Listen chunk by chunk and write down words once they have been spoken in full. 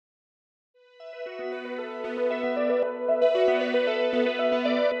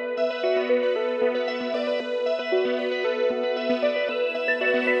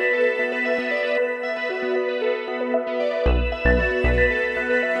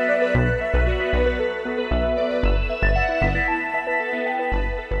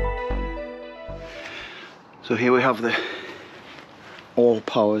So here we have the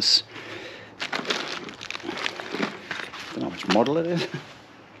Allpowers. Don't know which model it is.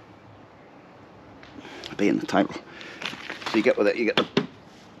 It'll be in the title. So you get with it, you get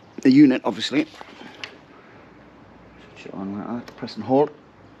the unit, obviously. Switch it on like that, press and hold.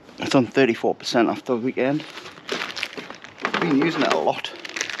 It's on 34% after the weekend. I've been using it a lot.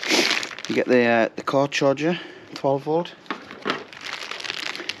 You get the car charger, 12 volt.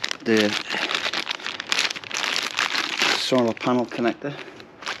 The solar panel connector.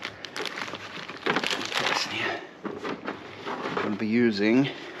 I'm going to be using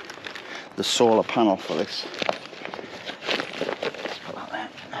the solar panel for this. Let's put that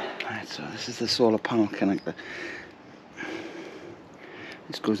there. Right, so this is the solar panel connector.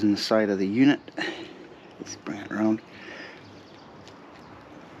 This goes in the side of the unit. Let's bring it around.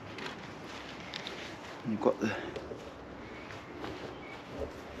 And you've got the.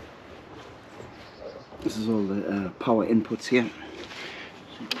 This is all the power inputs here. So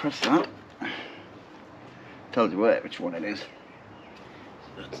you press that. Tells you which one it is.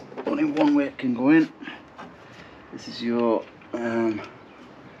 That's only one way it can go in. This is your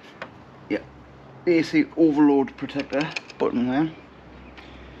AC overload protector button there,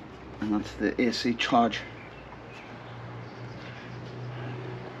 and that's the AC charge.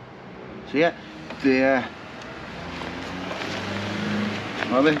 So yeah, the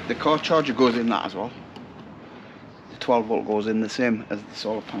car charger goes in that as well. The 12 volt goes in the same as the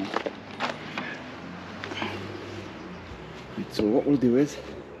solar panel. So what we'll do is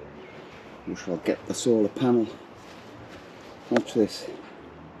we shall get the solar panel. Watch this.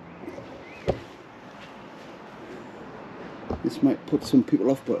 This might put some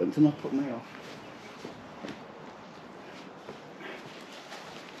people off, but it's not putting me off.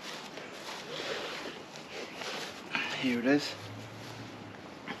 Here it is.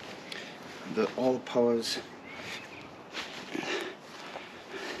 The Allpowers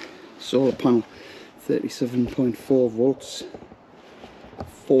solar panel, 37.4 volts,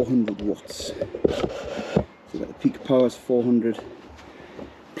 400 watts. So you've got the peak power is 400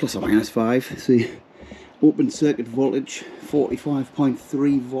 plus or minus 5. So open circuit voltage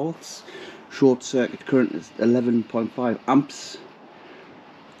 45.3 volts, short circuit current is 11.5 amps,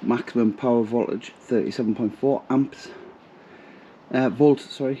 maximum power voltage 37.4 amps, volts,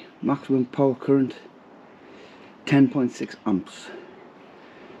 sorry, maximum power current 10.6 amps.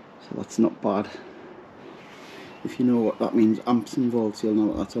 So that's not bad. If you know what that means, amps and volts, you'll know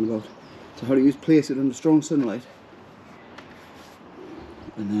what that's all about. So how do you place it under strong sunlight,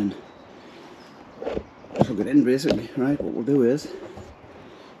 and then plug it in basically. Right, what we'll do is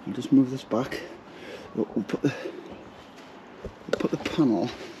I'll just move this back. We'll put the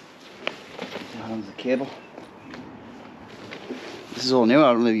panel behind the cable. This is all new, I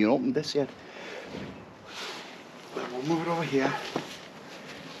haven't even opened this yet. But we'll move it over here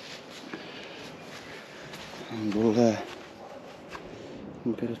and we'll get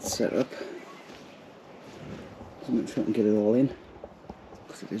it set up. So make sure I can get it all in,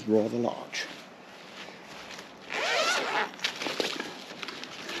 because it is rather large.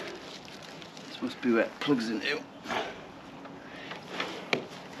 This must be where it plugs into. So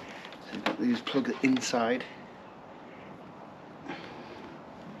you've got these plugs inside.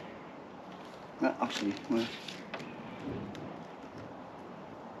 Well, actually,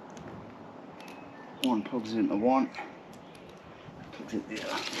 one plugs into one, plugs into the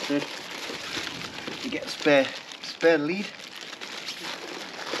other. Good. You get a spare lead.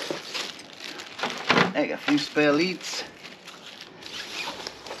 There you got a few spare leads.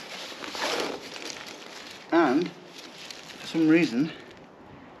 And for some reason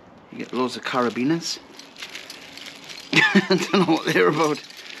you get loads of carabiners. I don't know what they're about.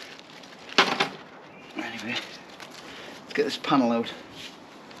 Anyway, let's get this panel out.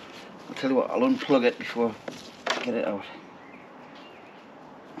 I'll tell you what, I'll unplug it before I get it out.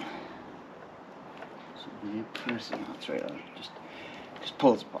 So when you press it, that's right, just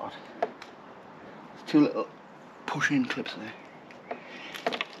pulls apart. There's two little push-in clips there.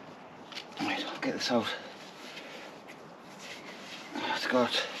 Right, I'll get this out. It's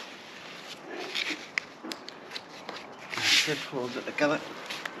got it holds it together.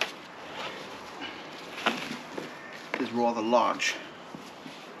 It's rather large.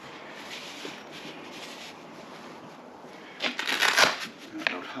 I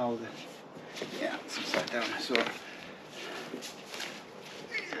don't know how yeah, it's upside down. So it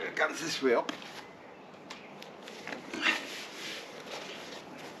comes this way up.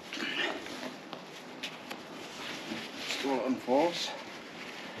 Still unfolds.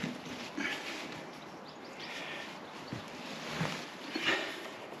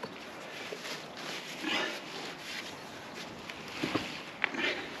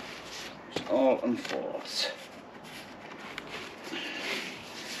 1/4.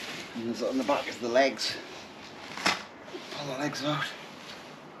 And there's on the back is the legs. Pull the legs out.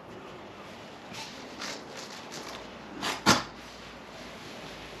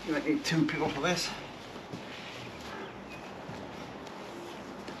 You might need 2 people for this.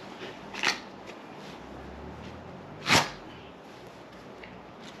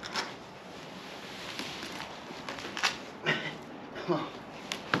 Oh.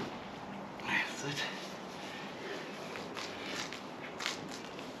 That's it.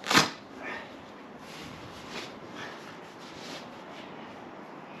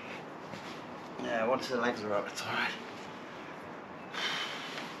 Yeah, once the legs are up, it's alright.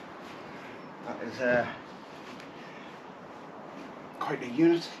 That is quite a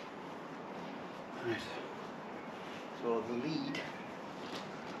unit. Right. So the lead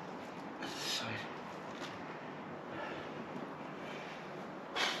this side.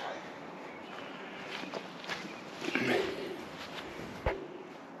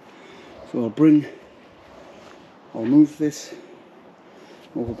 So I'll move this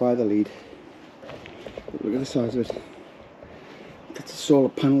over by the lead. But look at the size of it. That's a solar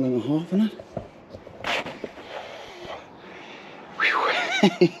panel and a half in it.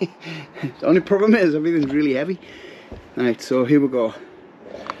 The only problem is everything's really heavy. Right, so here we go.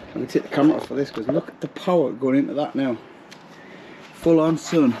 I'm going to take the camera off for this because look at the power going into that now. Full on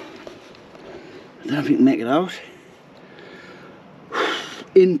sun. I don't know if you can make it out.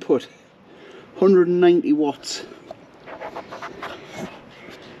 Input 190 watts.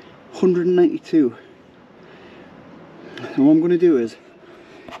 192. And what I'm going to do is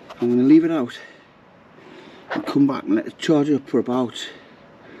I'm going to leave it out and come back and let it charge up for about,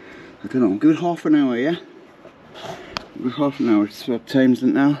 I don't know, give it half an hour, yeah? Give it half an hour. It's what time is it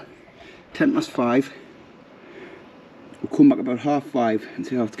now? 5:10. We'll come back about 5:30 and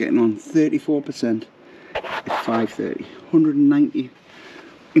see how it's getting on. 34% at 5:30. 190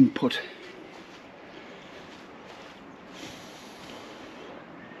 input.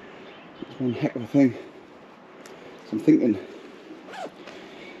 That's one heck of a thing. So I'm thinking,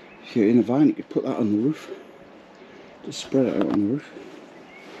 if you're in a van, you could put that on the roof. Just spread it out on the roof.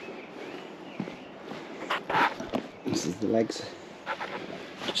 This is the legs.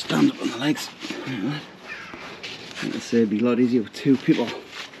 Just stand up on the legs. Like I say, it'd be a lot easier with 2 people.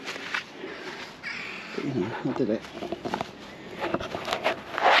 But you know, I did it.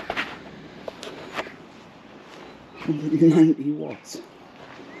 $190 watts.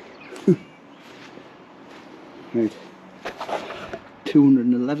 Right.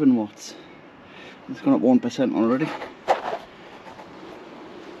 211 watts. It's gone up 1% already.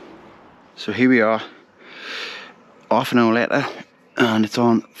 So here we are, half an hour later, and it's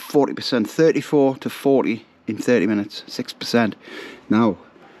on 40%, 34 to 40 in 30 minutes, 6%. Now,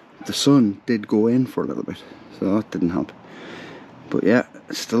 the sun did go in for a little bit, so that didn't help. But yeah,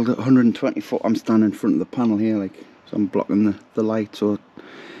 it's still at 124. I'm standing in front of the panel here, like, so I'm blocking the light, so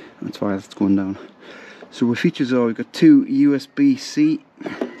that's why it's going down. So the features are, we've got 2 USB-C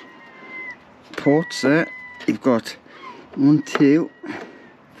ports there. You've got 1, 2,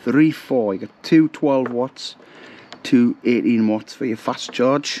 3, 4. You've got 2 12 watts, 2 18 watts for your fast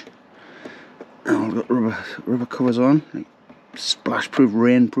charge. And we've got rubber covers on, like splash proof,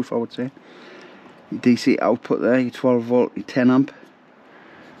 rain proof I would say. Your DC output there, your 12 volt, your 10 amp.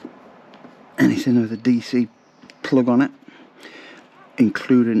 Anything with a DC plug on it,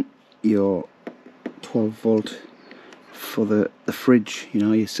 including your 12 volt for the fridge, you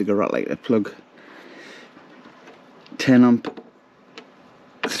know, your cigarette lighter plug. 10 amp,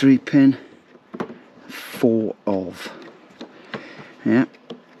 3 pin, 4 of. Yeah.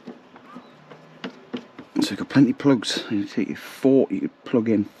 So you've got plenty of plugs. You take your 4, you could plug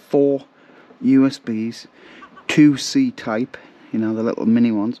in 4 USBs, 2 C-type, you know, the little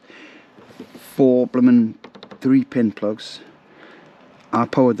mini ones, 4 blooming 3-pin plugs. I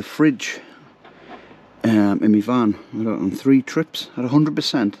powered the fridge in my van on 3 trips at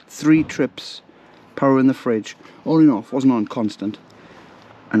 100%. 3 trips powering the fridge. All in all, wasn't on constant,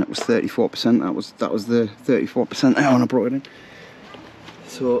 and it was 34%. That was the 34% there when I brought it in.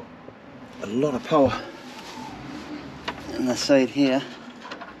 So a lot of power. And the side here,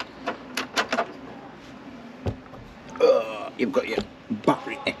 you've got your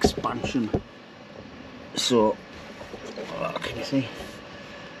battery expansion. So can you see?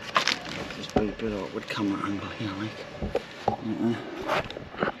 Just a bit awkward camera angle here, like.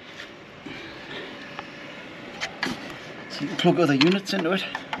 So you can plug other units into it,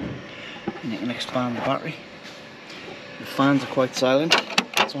 and you can expand the battery. The fans are quite silent,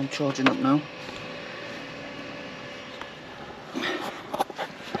 so I'm charging up now.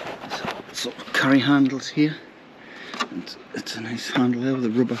 So carry handles here. And it's a nice handle there with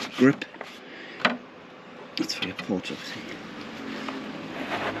a rubber grip. That's for your portrait.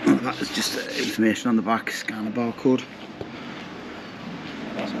 And that is just information on the back, scan a barcode.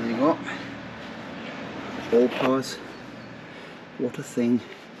 So there you go. Allpowers. What a thing.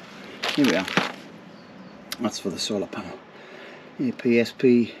 Here we are. That's for the solar panel.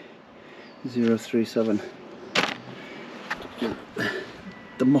 APSP 037.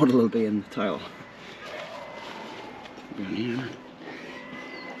 The model will be in the title.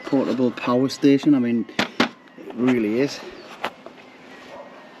 Portable power station, I mean, it really is.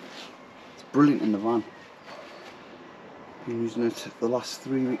 It's brilliant in the van. Been using it the last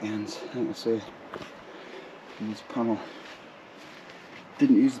 3 weekends, I think I say. And this panel.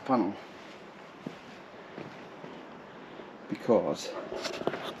 Didn't use the panel because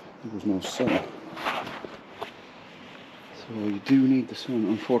there was no sun. So you do need the sun.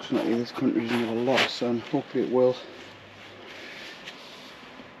 Unfortunately, this country doesn't have a lot of sun. Hopefully it will.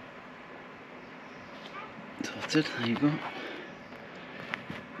 So that's it, there you go.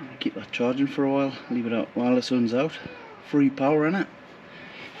 Keep that charging for a while, leave it out while the sun's out. Free power in it.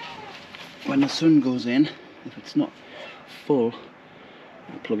 When the sun goes in, if it's not full,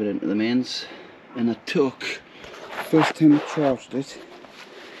 I'll plug it into the mains. And I took, first time I charged it,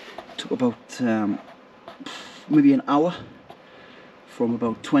 took about maybe an hour, from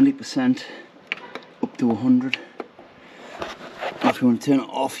about 20% up to 100. If you want to turn it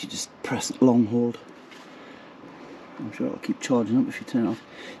off, you just press long hold. I'm sure it'll keep charging up if you turn it off.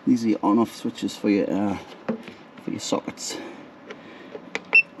 These are your on-off switches for your sockets.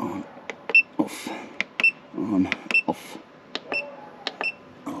 On, off, on, off.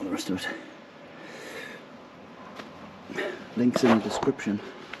 All the rest of it. Links in the description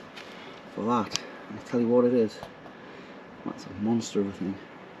for that. I'll tell you what it is. That's a monster of a thing.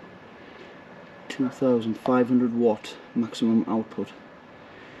 2,500 watt maximum output.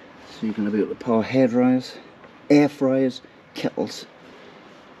 So you're going to be able to power hairdryers, air fryers, kettles.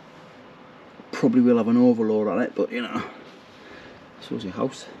 Probably will have an overload on it, but you know, so's your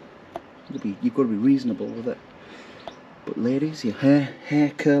house. You've got to be reasonable with it. But ladies, your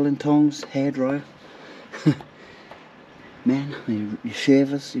hair curling tongs, hairdryer. Men, your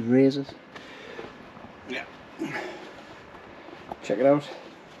shavers, your razors. Yeah. Check it out.